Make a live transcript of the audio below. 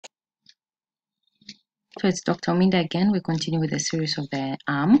So it's Dr. Minda again. We continue with the series of the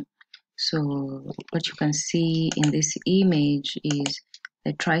arm. So what you can see in this image is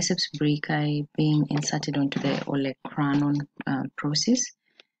the triceps brachii being inserted onto the olecranon process.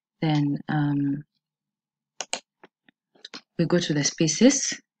 Then we go to the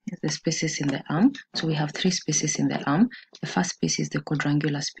spaces in the arm. So we have 3 spaces in the arm. The first space is the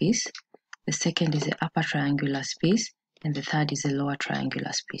quadrangular space. The second is the upper triangular space. And the third is the lower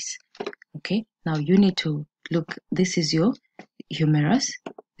triangular space. Okay, now you need to look, this is your humerus,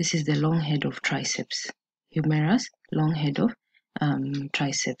 this is the long head of triceps. Humerus, long head of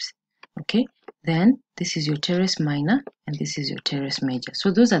triceps. Okay, then this is your teres minor and this is your teres major.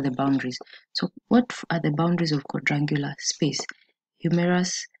 So those are the boundaries. So what are the boundaries of quadrangular space?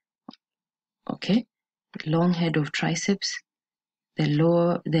 Humerus, okay, long head of triceps,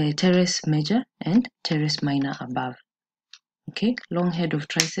 the teres major and teres minor above. Okay, long head of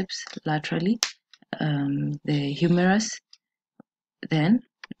triceps laterally, the humerus, then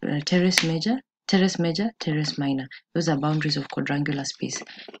teres major, teres minor. Those are boundaries of quadrangular space.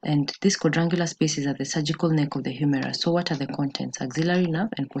 And these quadrangular spaces are the surgical neck of the humerus. So what are the contents? Axillary nerve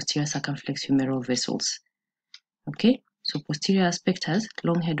and posterior circumflex humeral vessels. Okay, so posterior aspect has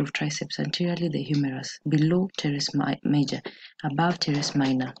long head of triceps, anteriorly the humerus, below teres major, above teres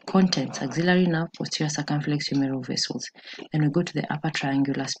minor. Contents, axillary nerve, posterior circumflex humeral vessels. Then we go to the upper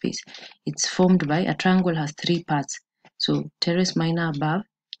triangular space. It's formed by, a triangle has 3 parts. So teres minor above,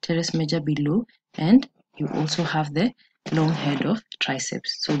 teres major below, and you also have the long head of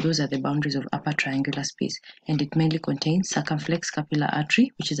triceps. So those are the boundaries of upper triangular space, and it mainly contains circumflex scapular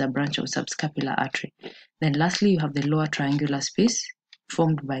artery, which is a branch of subscapular artery. Then lastly, you have the lower triangular space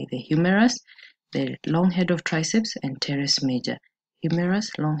formed by the humerus, the long head of triceps, and teres major. Humerus,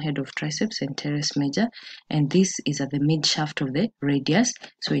 long head of triceps, and teres major, and this is at the mid shaft of the radius,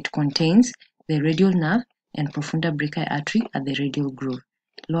 so it contains the radial nerve and profunda brachii artery at the radial groove.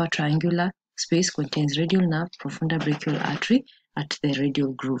 Lower triangular space contains radial nerve, profunda brachial artery at the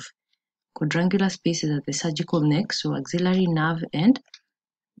radial groove. Quadrangular space is at the surgical neck, so axillary nerve and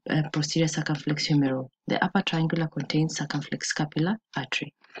posterior circumflex humeral. The upper triangular contains circumflex scapular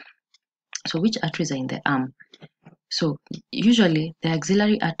artery. So which arteries are in the arm? So usually the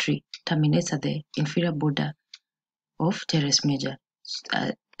axillary artery terminates at the inferior border of teres major,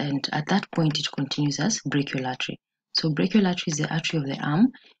 and at that point it continues as brachial artery. So brachial artery is the artery of the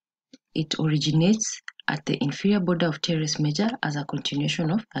arm. It originates at the inferior border of teres major as a continuation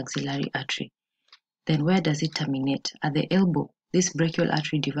of axillary artery. Then where does it terminate? At the elbow. This brachial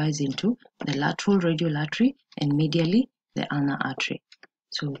artery divides into the lateral radial artery and medially the ulnar artery.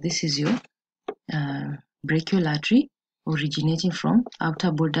 So this is your brachial artery originating from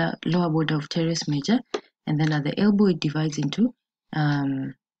lower border of teres major, and then at the elbow it divides into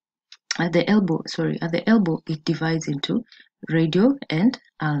it divides into radial and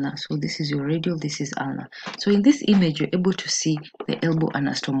ulnar. So this is your radial, this is ulnar. So in this image, you're able to see the elbow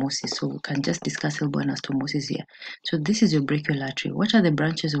anastomosis. So we can just discuss elbow anastomosis here. So this is your brachial artery. What are the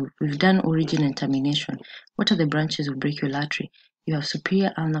branches of, we've done origin and termination. What are the branches of brachial artery? You have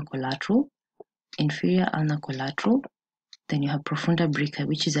superior ulnar collateral, inferior ulnar collateral, then you have profunda brachii,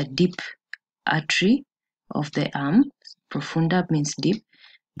 which is a deep artery of the arm. Profunda means deep.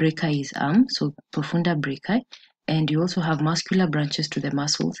 Brachii is arm, so profunda brachii, and you also have muscular branches to the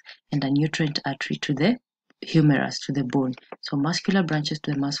muscles and a nutrient artery to the humerus, to the bone. So muscular branches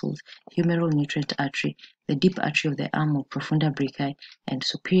to the muscles, humeral nutrient artery, the deep artery of the arm of profunda brachii, and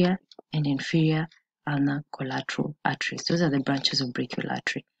superior and inferior ulnar collateral arteries. Those are the branches of brachial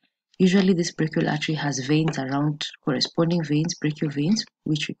artery. Usually this brachial artery has veins around, corresponding veins, brachial veins,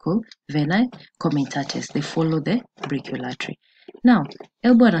 which we call venae comitatus. They follow the brachial artery. Now,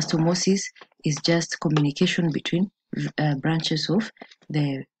 elbow anastomosis is just communication between branches of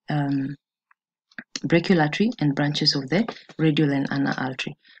the brachial artery and branches of the radial and ulnar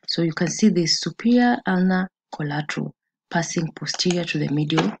artery. So you can see this superior ulnar collateral passing posterior to the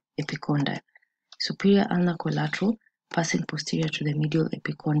medial epicondyle. Superior ulnar collateral passing posterior to the medial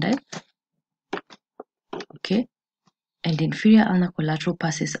epicondyle. Okay, and inferior ulnar collateral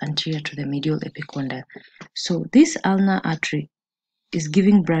passes anterior to the medial epicondyle. So this ulnar artery is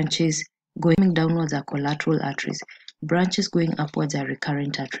giving branches going downwards are collateral arteries. Branches going upwards are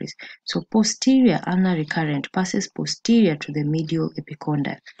recurrent arteries. So posterior ulnar recurrent passes posterior to the medial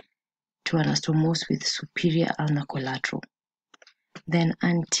epicondyle to anastomose with superior ulnar collateral. Then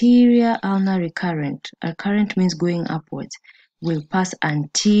anterior ulnar recurrent means going upwards, will pass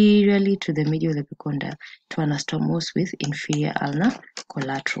anteriorly to the medial epicondyle to anastomose with inferior ulnar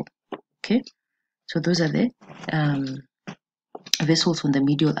collateral. Okay, so those are the vessels on the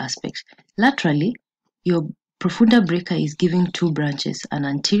medial aspect. Laterally, your profunda brachii is giving two branches, an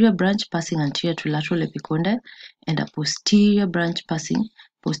anterior branch passing anterior to lateral epicondyle and a posterior branch passing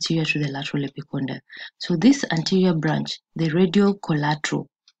posterior to the lateral epicondyle. So this anterior branch, the radial collateral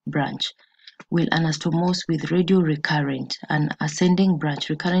branch, will anastomose with radial recurrent, an ascending branch.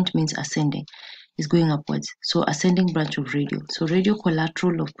 Recurrent means ascending, is going upwards. So ascending branch of radial. So radial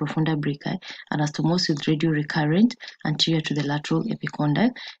collateral of profunda brachii anastomose with radial recurrent anterior to the lateral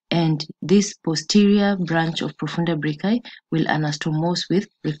epicondyle, and this posterior branch of profunda brachii will anastomose with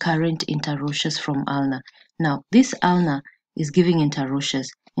recurrent interosseous from ulna. Now this ulna is giving interosseous.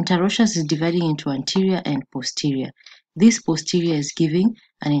 Interosseous is dividing into anterior and posterior. This posterior is giving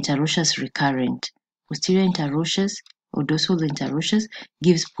an interosseous recurrent. Posterior interosseous or dorsal interosseous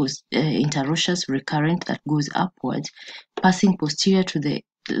gives interosseous recurrent that goes upwards, passing posterior to the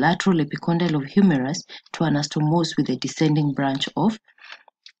lateral epicondyle of humerus to anastomose with a descending branch of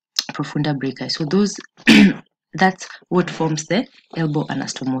profunda brachii. So those that's what forms the elbow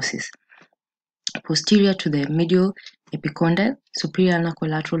anastomosis. Posterior to the medial epicondyle, superior ulnar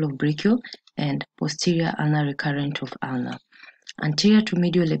collateral of brachial, and posterior ulnar recurrent of ulna. Anterior to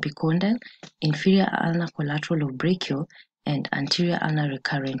medial epicondyle, inferior ulnar collateral of brachial, and anterior ulnar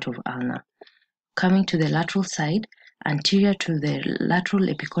recurrent of ulna. Coming to the lateral side, anterior to the lateral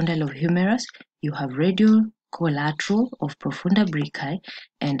epicondyle of humerus, you have radial collateral of profunda brachii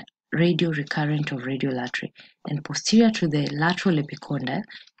and radial recurrent of radial artery. And posterior to the lateral epicondyle,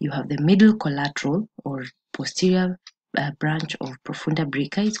 you have the middle collateral or posterior branch of profunda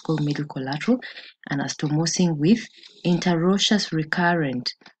brachii. It's called middle collateral, anastomosing with interosseous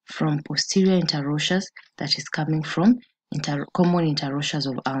recurrent from posterior interosseous that is coming from common interosseous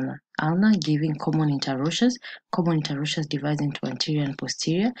of ulna. Ulna giving common interosseous. Common interosseous divides into anterior and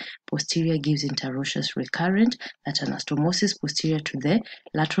posterior. Posterior gives interosseous recurrent that anastomoses posterior to the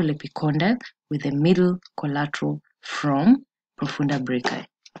lateral epicondyle with the middle collateral from profunda brachii.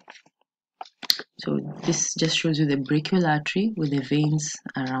 So this just shows you the brachial artery with the veins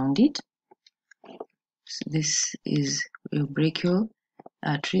around it. So this is your brachial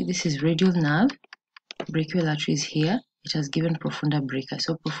artery. This is radial nerve. Brachial artery is here. It has given profunda brachii.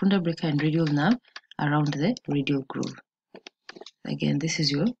 So profunda brachii and radial nerve around the radial groove. Again, this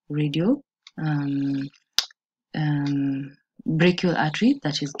is your radial brachial artery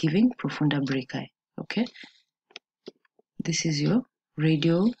that is giving profunda brachii. Okay. This is your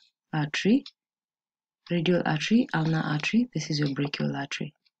radial artery, ulnar artery. This is your brachial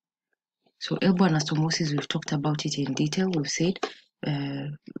artery. So elbow anastomosis, we've talked about it in detail. We've said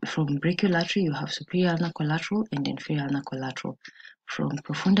from brachial artery, you have superior ulnar collateral and inferior ulnar collateral. From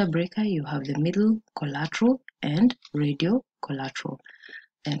profunda brachii, you have the middle collateral and radial collateral.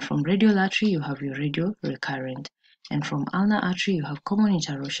 And from radial artery, you have your radial recurrent. And from ulnar artery, you have common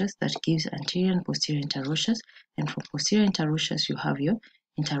interosseous that gives anterior and posterior interosseous. And from posterior interosseous, you have your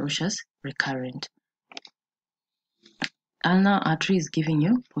interosseous recurrent. Ulnar artery is giving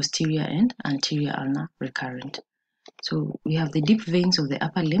you posterior and anterior ulnar recurrent. So we have the deep veins of the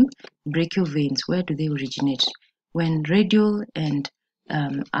upper limb, brachial veins. Where do they originate? When radial and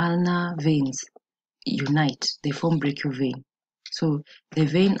ulnar veins unite, they form brachial vein. So the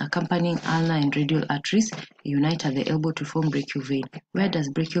vein accompanying ulnar and radial arteries unite at the elbow to form brachial vein. Where does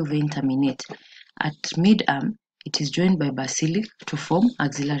brachial vein terminate? At mid-arm, it is joined by basilic to form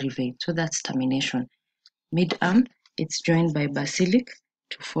axillary vein. So that's termination. Mid-arm, it's joined by basilic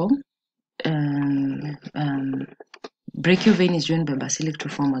to form brachial vein is joined by basilic to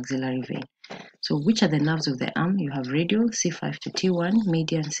form axillary vein. So which are the nerves of the arm? You have radial C5 to T1,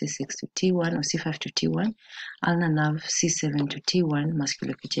 median C6 to T1 or C5 to T1, ulnar nerve C7 to T1,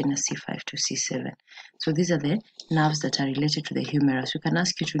 musculocutaneous C5 to C7. So these are the nerves that are related to the humerus. We can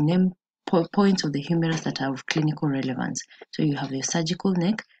ask you to name points of the humerus that are of clinical relevance. So you have the sagittal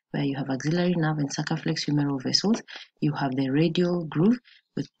neck, where you have axillary nerve and circumflex humeral vessels. You have the radial groove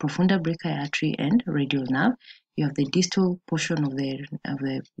with profunda brachii artery and radial nerve. You have the distal portion of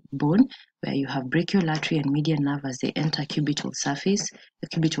the bone, where you have brachial artery and median nerve as they enter cubital surface, the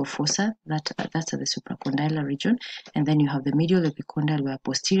cubital fossa, that's at the supracondylar region. And then you have the medial epicondyle, where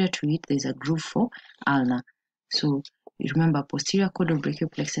posterior to it there's a groove for ulna. So you remember, posterior cord of brachial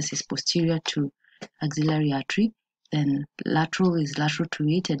plexus is posterior to axillary artery, then lateral is lateral to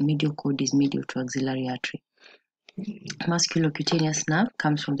it, and medial cord is medial to axillary artery. Musculocutaneous nerve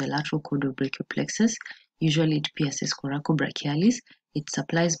comes from the lateral cord of brachial plexus. Usually it pierces coracobrachialis. It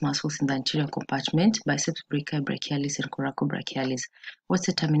supplies muscles in the anterior compartment, biceps brachii, brachialis, and coracobrachialis. What's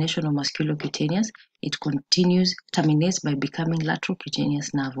the termination of musculocutaneous? It terminates by becoming lateral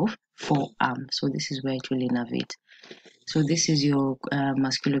cutaneous nerve of forearm. So this is where it will innervate. So this is your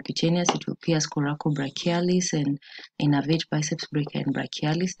musculocutaneous. It will pierce coracobrachialis and innervate biceps brachii and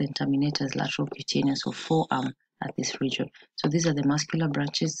brachialis, then terminate as lateral cutaneous or forearm at this region. So these are the muscular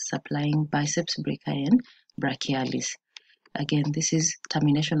branches supplying biceps brachii and brachialis. Again, this is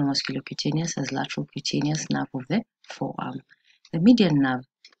termination of musculocutaneous as lateral cutaneous nerve of the forearm. The median nerve,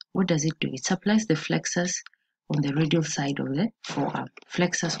 what does it do? It supplies the flexors on the radial side of the forearm.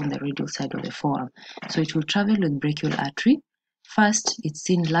 Flexors on the radial side of the forearm. So it will travel with brachial artery. First, it's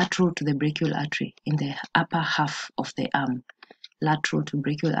seen lateral to the brachial artery in the upper half of the arm. Lateral to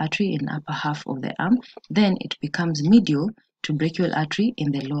brachial artery in upper half of the arm. Then it becomes medial to brachial artery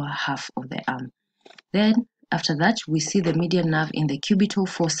in the lower half of the arm. Then after that, we see the median nerve in the cubital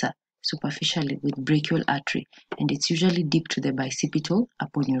fossa superficially with brachial artery, and it's usually deep to the bicipital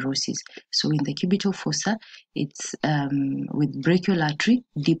aponeurosis. So in the cubital fossa, it's with brachial artery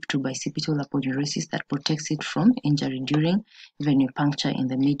deep to bicipital aponeurosis that protects it from injury during venipuncture in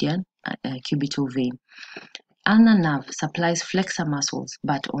the median cubital vein. Ulnar nerve supplies flexor muscles,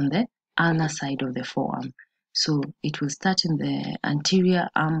 but on the ulnar side of the forearm. So it will start in the anterior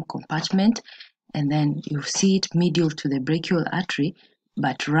arm compartment, and then you see it medial to the brachial artery,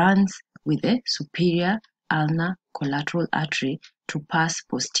 but runs with the superior ulnar collateral artery to pass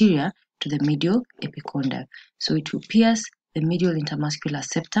posterior to the medial epicondyle. So it will pierce the medial intermuscular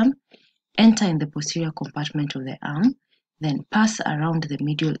septum, enter in the posterior compartment of the arm, then pass around the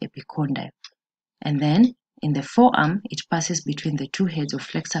medial epicondyle. And then in the forearm, it passes between the two heads of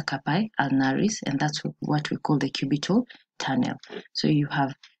flexor carpi ulnaris, and that's what we call the cubital tunnel. So you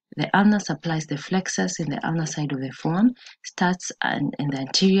have the ulnar supplies the flexors in the ulnar side of the forearm, starts in the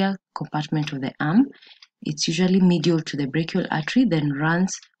anterior compartment of the arm. It's usually medial to the brachial artery, then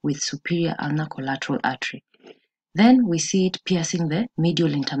runs with superior ulnar collateral artery. Then we see it piercing the medial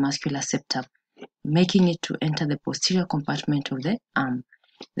intermuscular septum, making it to enter the posterior compartment of the arm.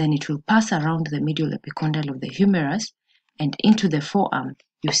 Then it will pass around the medial epicondyle of the humerus and into the forearm.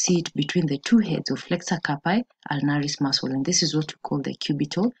 You see it between the two heads of flexor carpi ulnaris muscle, and this is what we call the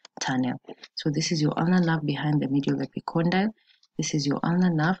cubital tunnel. So this is your ulnar nerve behind the medial epicondyle. This is your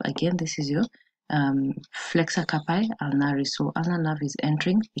ulnar nerve. Again, this is your flexor carpi ulnaris. So ulnar nerve is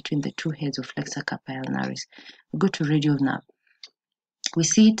entering between the two heads of flexor carpi ulnaris. We go to radial nerve. We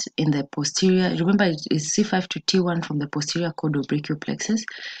see it in the posterior. Remember, it's C5 to T1 from the posterior cord of brachial plexus.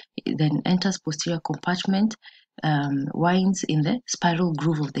 It then enters posterior compartment, winds in the spiral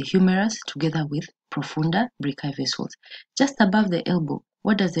groove of the humerus together with profunda brachii vessels. Just above the elbow,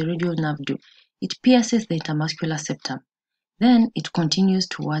 what does the radial nerve do? It pierces the intermuscular septum. Then it continues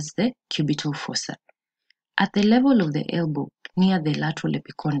towards the cubital fossa. At the level of the elbow, near the lateral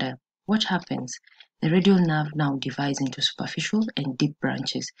epicondyle, what happens? The radial nerve now divides into superficial and deep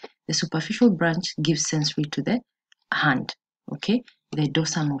branches. The superficial branch gives sensory to the hand, okay? The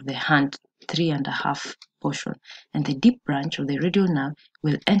dorsum of the hand, 3.5 portion. And the deep branch of the radial nerve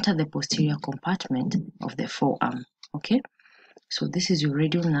will enter the posterior compartment of the forearm, okay? So this is your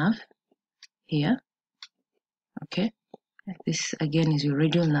radial nerve here, okay? This again is your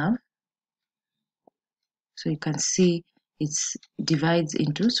radial nerve. So you can see it divides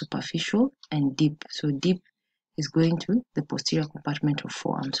into superficial and deep. So deep is going to the posterior compartment of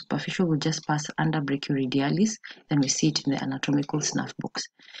forearm. Superficial will just pass under brachioradialis, then we see it in the anatomical snuff box.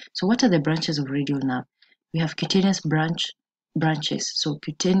 So what are the branches of radial nerve? We have cutaneous branches. So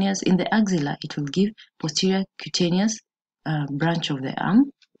cutaneous in the axilla, it will give posterior cutaneous branch of the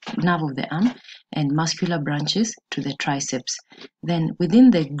arm, nerve of the arm, and muscular branches to the triceps. Then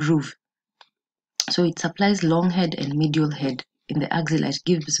within the groove, so it supplies long head and medial head. In the axilla, it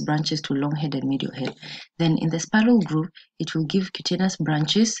gives branches to long head and medial head. Then in the spiral groove, it will give cutaneous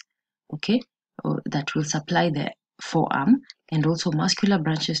branches, okay, that will supply the forearm, and also muscular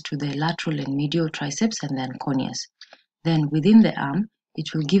branches to the lateral and medial triceps and the anconeus. Then within the arm,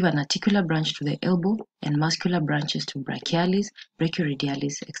 it will give an articular branch to the elbow and muscular branches to brachialis,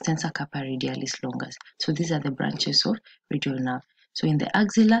 brachioradialis, extensor carpi radialis longus. So these are the branches of radial nerve. So in the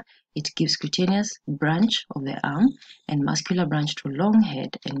axilla, it gives cutaneous branch of the arm and muscular branch to long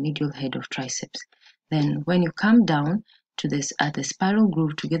head and medial head of triceps. Then when you come down to this at the spiral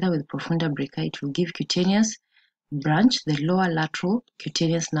groove together with profunda brachii, it will give cutaneous branch, the lower lateral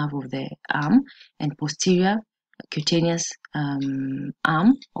cutaneous nerve of the arm, and posterior cutaneous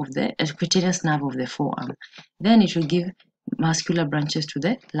arm of the cutaneous nerve of the forearm. Then it will give muscular branches to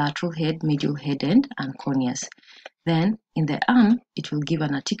the lateral head, medial head, and anconeus. Then in the arm, it will give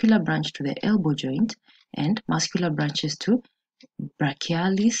an articular branch to the elbow joint and muscular branches to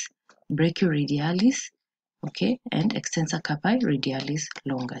brachialis, brachioradialis, okay, and extensor carpi radialis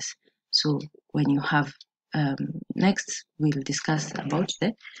longus. So when you have next we'll discuss about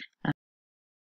the